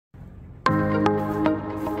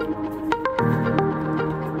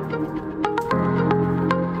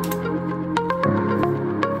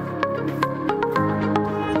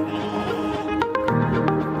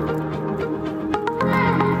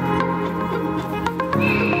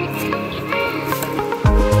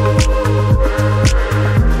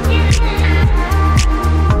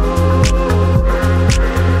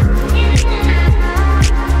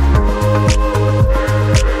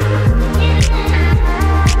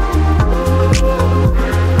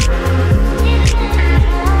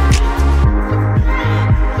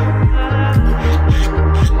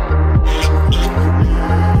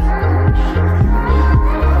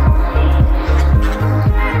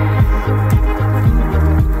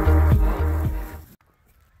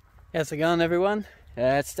How's it going, everyone?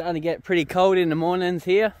 It's starting to get pretty cold in the mornings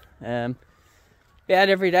here. About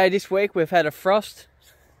every day this week we've had a frost.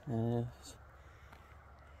 Yeah,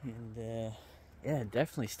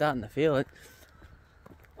 definitely starting to feel it.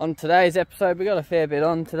 On today's episode, we got a fair bit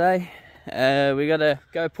on today. We got to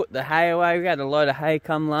go put the hay away. We had a load of hay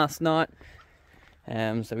come last night.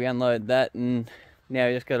 So we unloaded that and now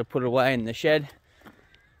we just got to put it away in the shed.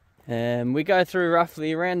 We go through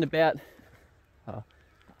roughly around about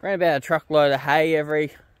a truckload of hay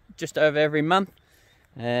just over every month.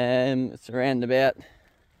 It's around about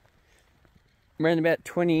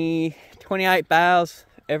 28 bales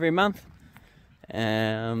every month.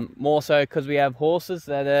 More so because we have horses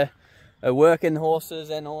that are working horses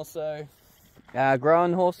and also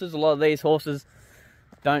growing horses. A lot of these horses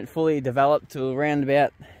don't fully develop till around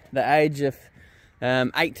about the age of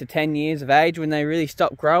 8 to 10 years of age when they really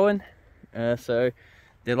stop growing. So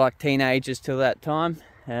they're like teenagers till that time.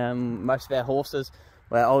 Most of our horses,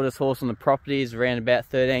 our oldest horse on the property is around about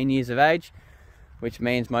 13 years of age, which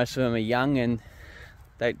means most of them are young and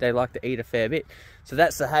they like to eat a fair bit. So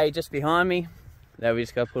that's the hay just behind me that we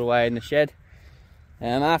just got to put away in the shed.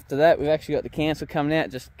 After that, we've actually got the council coming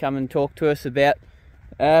out, just come and talk to us about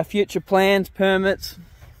future plans, permits,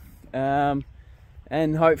 and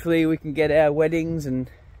hopefully we can get our weddings and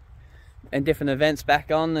different events back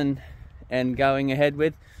on and going ahead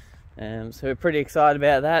with. So we're pretty excited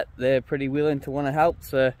about that. They're pretty willing to want to help,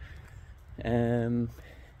 so yeah,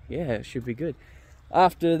 it should be good.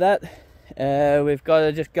 After that, we've got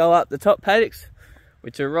to just go up the top paddocks,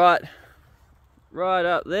 which are right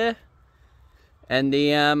up there, and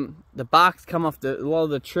the bark's come off a lot of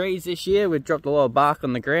the trees this year. We've dropped a lot of bark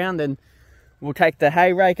on the ground, and we'll take the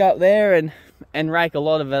hay rake up there and rake a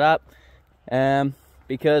lot of it up,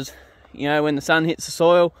 because you know, when the sun hits the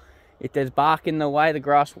soil, if there's bark in the way, the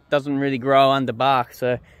grass doesn't really grow under bark.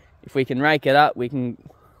 So if we can rake it up, we can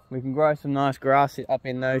grow some nice grass up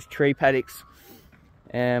in those tree paddocks,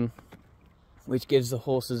 which gives the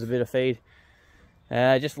horses a bit of feed.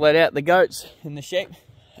 Just let out the goats and the sheep.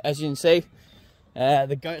 As you can see,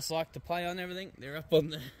 the goats like to play on everything. They're up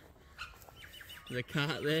on the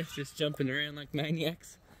cart there, just jumping around like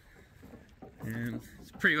maniacs.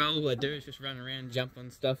 It's pretty well all they do is just run around, jump on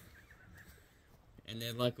stuff. And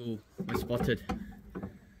they're like all spotted.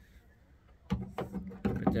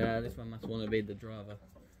 But this one must want to be the driver.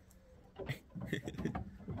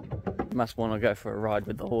 Must want to go for a ride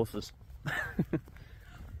with the horses.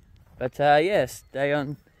 But yeah, stay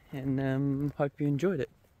on and hope you enjoyed it.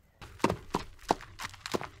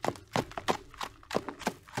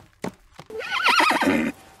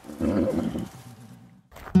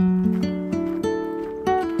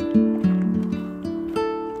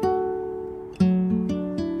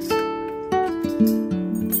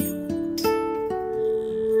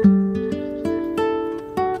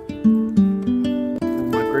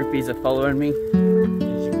 Are following me,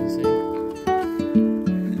 as you can see.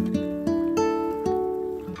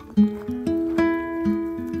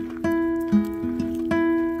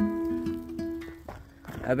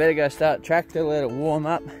 I better go start the tractor, let it warm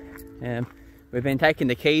up. We've been taking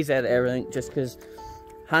the keys out of everything just because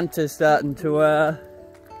Hunter's starting to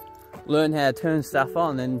learn how to turn stuff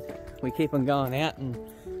on, and we keep on going out and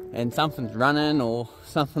something's running or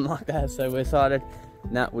something like that, so we decided,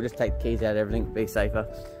 no, we'll just take the keys out of everything, be safer.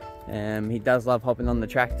 He does love hopping on the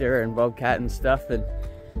tractor and bobcat and stuff, and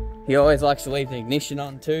he always likes to leave the ignition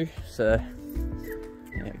on too, so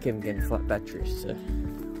yeah, keep him getting flat batteries. So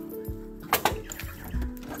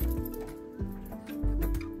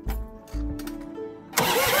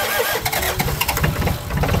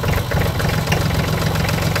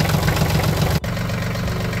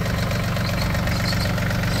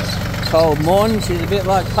cold morning, she's a bit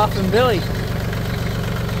like Puff and Billy.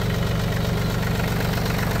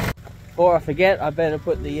 Before I forget, I better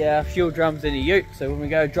put the fuel drums in a ute, so when we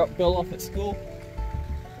go drop Bill off at school,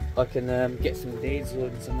 I can get some diesel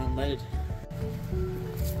and some unleaded.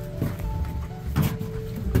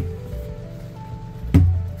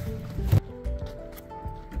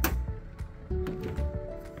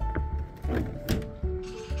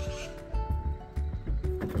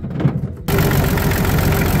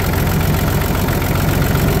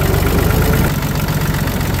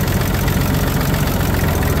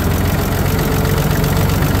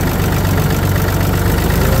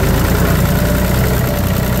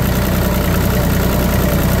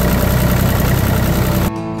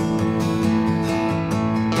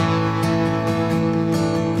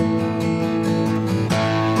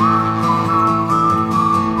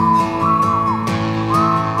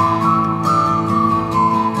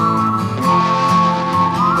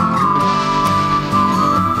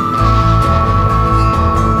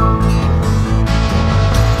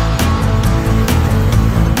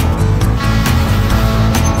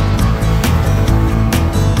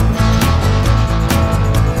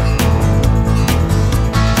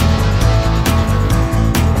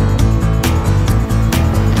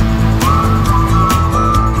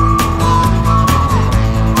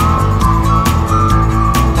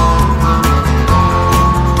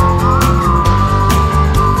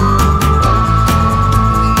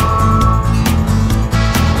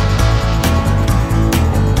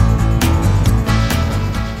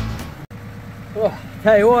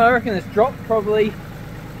 Tell you what, I reckon it's dropped probably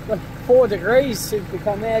like 4 degrees since we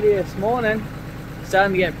come out here this morning. It's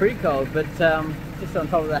starting to get pretty cold, but just on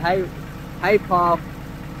top of the hay pile.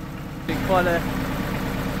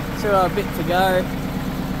 Still got a bit to go,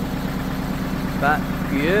 but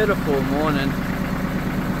beautiful morning.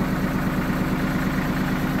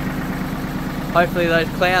 Hopefully those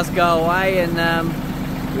clouds go away and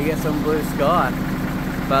we get some blue sky.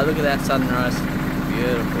 But look at that sunrise,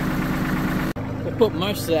 beautiful. We'll put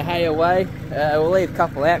most of the hay away. We'll leave a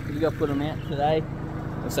couple out because we've got to put them out today.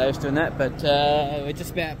 We'll save us doing that, but we're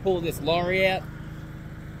just about to pull this lorry out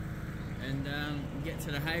and get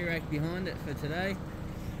to the hay rake behind it for today.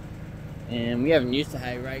 And we haven't used the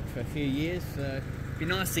hay rake for a few years, so it'd be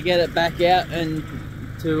nice to get it back out and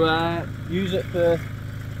to use it for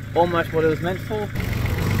almost what it was meant for.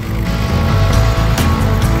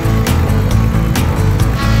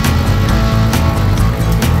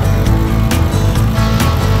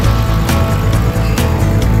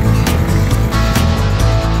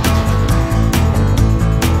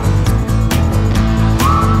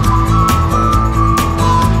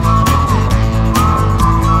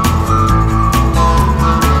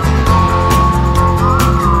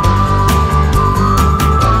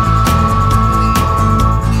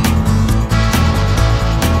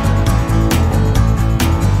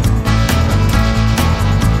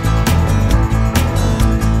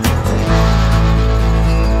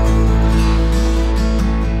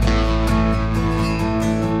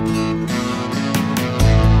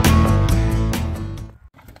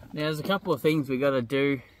 Now there's a couple of things we got to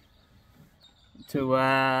do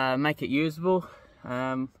to make it usable.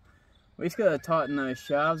 We just got to tighten those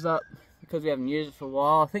shafts up because we haven't used it for a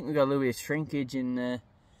while. I think we've got a little bit of shrinkage in the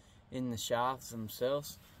shafts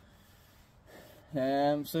themselves.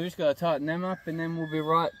 So we just got to tighten them up and then we'll be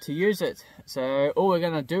right to use it. So all we're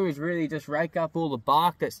going to do is really just rake up all the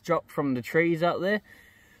bark that's dropped from the trees up there,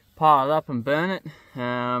 pile it up and burn it,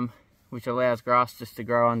 which allows grass just to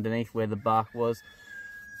grow underneath where the bark was.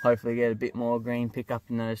 Hopefully get a bit more green pick up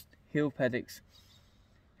in those hill paddocks.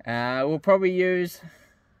 We'll probably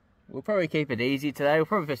keep it easy today. We'll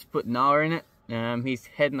probably just put Noah in it. He's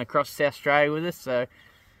heading across South Australia with us, so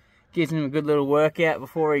gives him a good little workout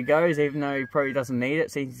before he goes, even though he probably doesn't need it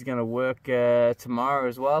since he's going to work tomorrow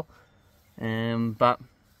as well. But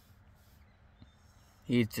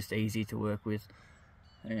he's just easy to work with,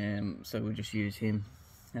 so we'll just use him.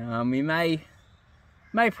 We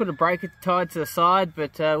may put a breaker tied to the side,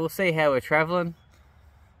 but we'll see how we're travelling.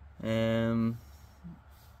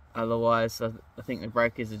 Otherwise, I think the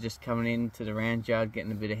breakers are just coming into the round yard,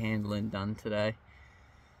 getting a bit of handling done today.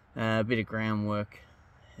 A bit of groundwork.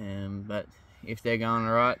 But if they're going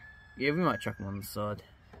alright, yeah, we might chuck them on the side.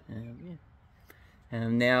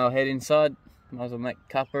 Now I'll head inside. Might as well make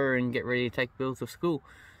a cuppa and get ready to take Bill to school.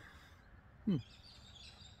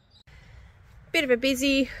 Bit of a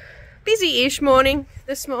busy-ish morning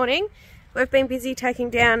this morning. We've been busy taking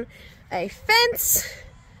down a fence,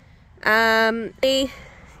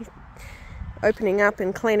 opening up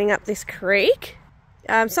and cleaning up this creek.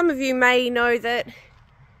 Some of you may know that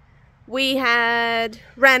we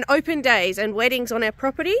ran open days and weddings on our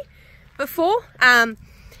property before, and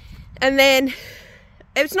then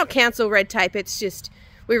it's not council red tape, it's just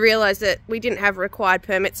we realised that we didn't have a required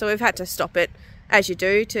permit, so we've had to stop it, as you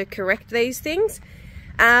do, to correct these things.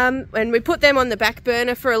 And we put them on the back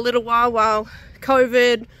burner for a little while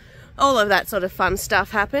COVID, all of that sort of fun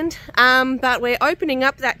stuff happened. But we're opening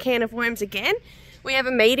up that can of worms again. We have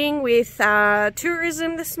a meeting with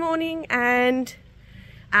tourism this morning and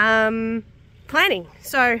planning.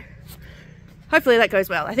 So hopefully that goes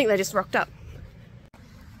well. I think they just rocked up.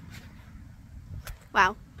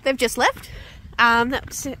 Wow, they've just left.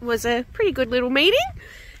 That was a pretty good little meeting.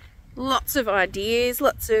 Lots of ideas,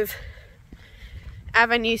 lots of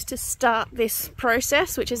avenues to start this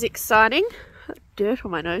process, which is exciting. Dirt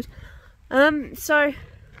on my nose. So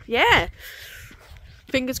yeah,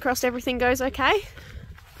 fingers crossed everything goes okay.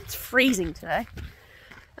 It's freezing today,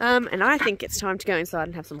 and I think it's time to go inside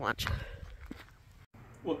and have some lunch.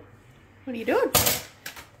 What are you doing?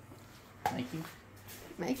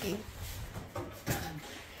 Making.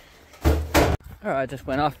 Alright, I just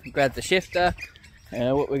went off and grabbed the shifter.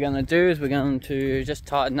 What we're going to do is we're going to just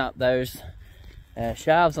tighten up those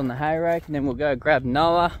shafts on the hay rake, and then we'll go grab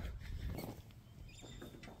Noah.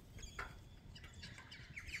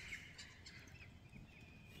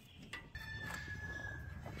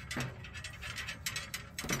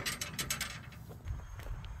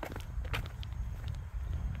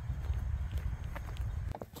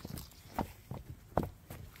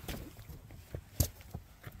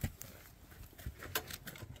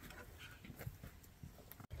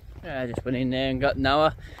 I just went in there and got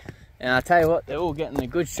Noah, and I tell you what, they're all getting a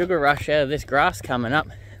good sugar rush out of this grass coming up.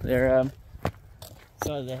 They're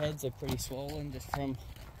some of their heads are pretty swollen just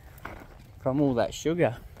from all that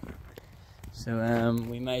sugar. So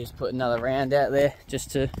we may just put another round out there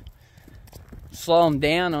just to slow them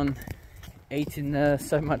down on eating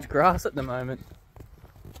so much grass at the moment.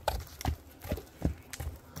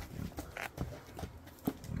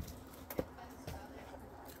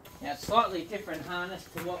 Now, slightly different harness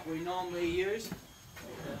to what we normally use.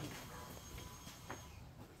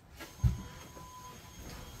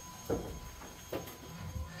 Trying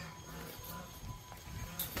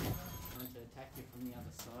to attack you from the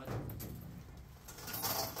other side.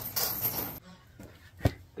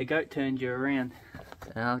 The goat turned you around.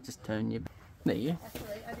 So I'll just turn you. There you.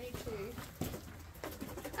 Actually,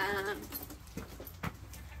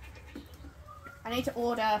 I need to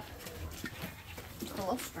order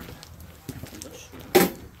colostrum.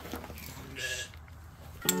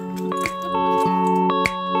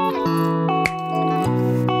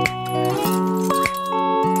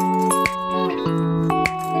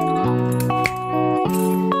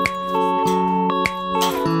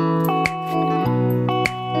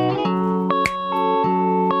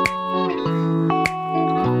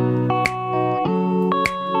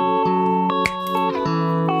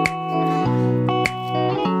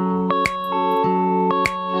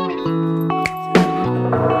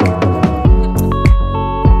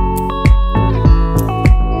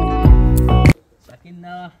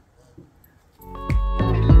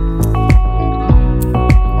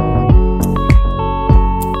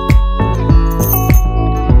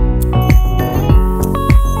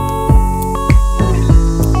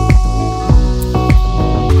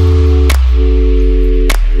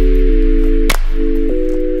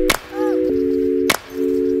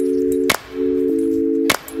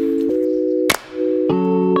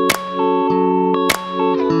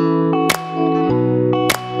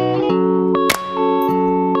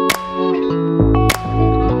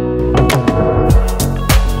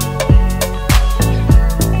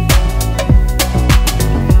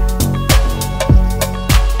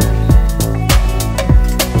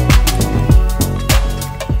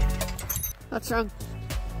 What's wrong?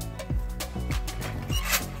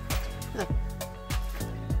 Oh.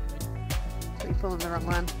 You're pulling the wrong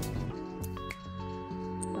one.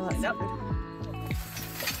 Oh, that's good.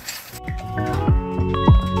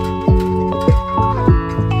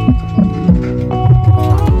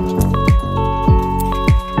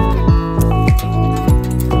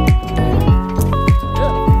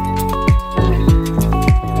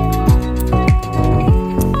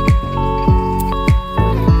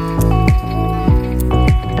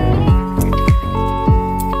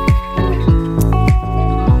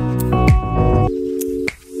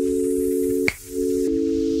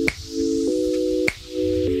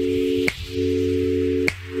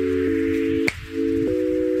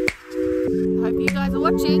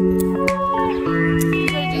 Watching. You're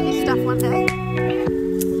gonna do this stuff one day.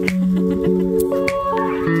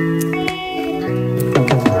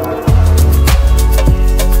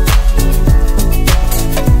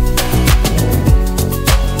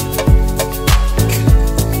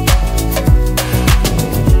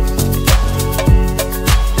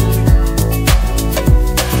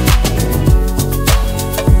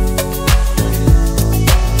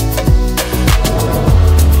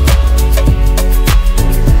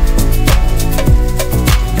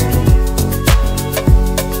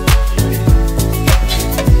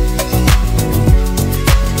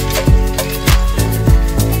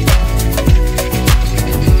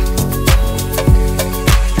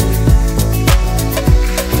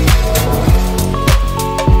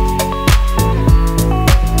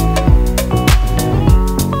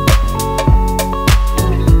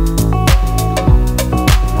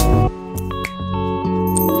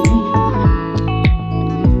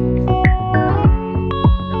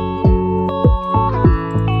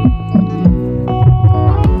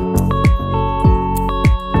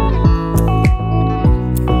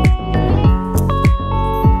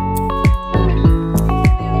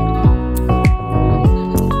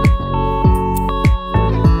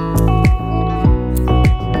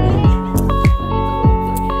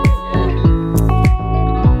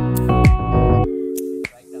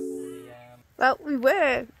 Well, we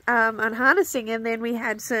were unharnessing, and then we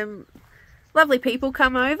had some lovely people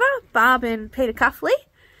come over, Barb and Peter Cuffley,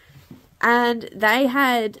 and they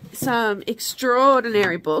had some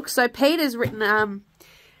extraordinary books. So Peter's written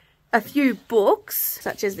a few books,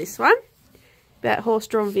 such as this one, about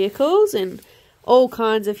horse-drawn vehicles and all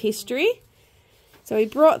kinds of history. So he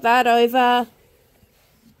brought that over,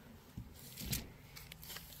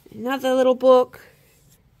 Another little book.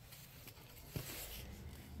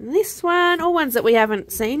 And this one, all ones that we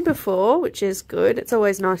haven't seen before, which is good. It's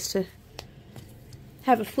always nice to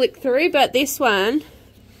have a flick through, but this one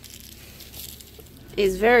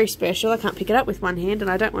is very special. I can't pick it up with one hand and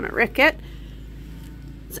I don't want to wreck it.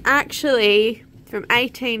 It's actually from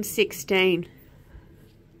 1816.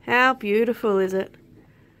 How beautiful is it?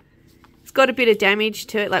 It's got a bit of damage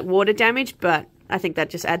to it, like water damage, but I think that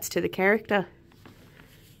just adds to the character.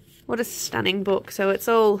 What a stunning book. So it's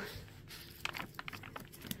all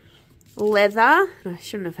leather. I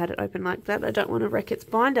shouldn't have had it open like that. I don't want to wreck its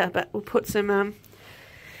binder, but we'll put some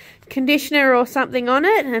conditioner or something on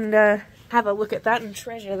it and have a look at that and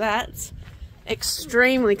treasure that. It's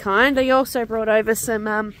extremely kind. I also brought over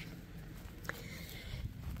some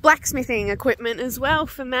blacksmithing equipment as well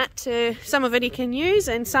for Matt to, some of it he can use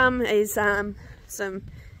and some is some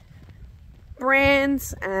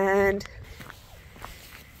brands and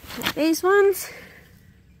these ones.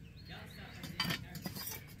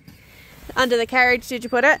 Under the carriage, did you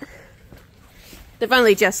put it? They've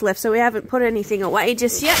only just left, so we haven't put anything away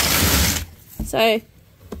just yet. So,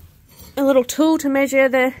 a little tool to measure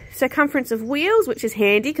the circumference of wheels, which is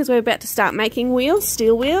handy because we're about to start making wheels,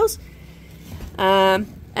 steel wheels.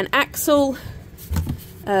 An axle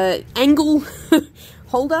angle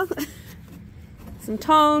holder, some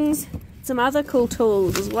tongs, some other cool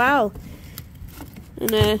tools as well.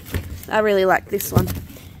 And I really like this one.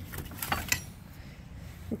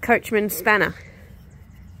 A coachman spanner.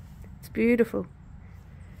 It's beautiful.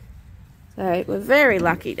 So we're very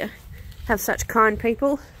lucky to have such kind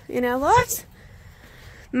people in our lives.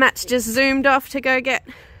 Matt's just zoomed off to go get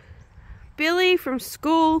Billy from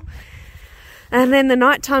school. And then the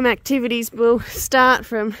nighttime activities will start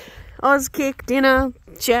from Auskick, dinner,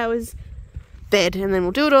 showers, bed, and then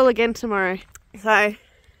we'll do it all again tomorrow. So,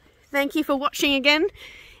 thank you for watching again,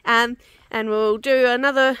 and we'll do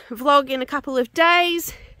another vlog in a couple of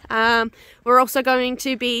days. We're also going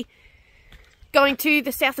to be going to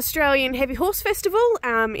the South Australian Heavy Horse Festival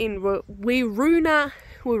in Wiruna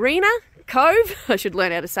Cove. I should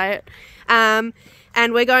learn how to say it.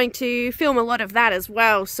 And we're going to film a lot of that as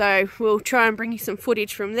well, so we'll try and bring you some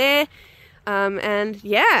footage from there. And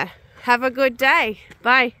yeah, have a good day.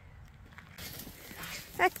 Bye.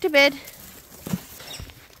 Back to bed.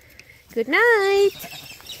 Good night.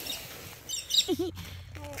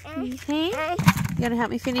 You gonna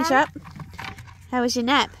help me finish up? How was your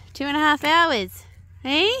nap? 2.5 hours.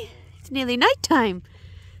 Hey? It's nearly night time.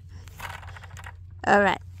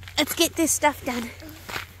 Alright, let's get this stuff done.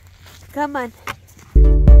 Come on.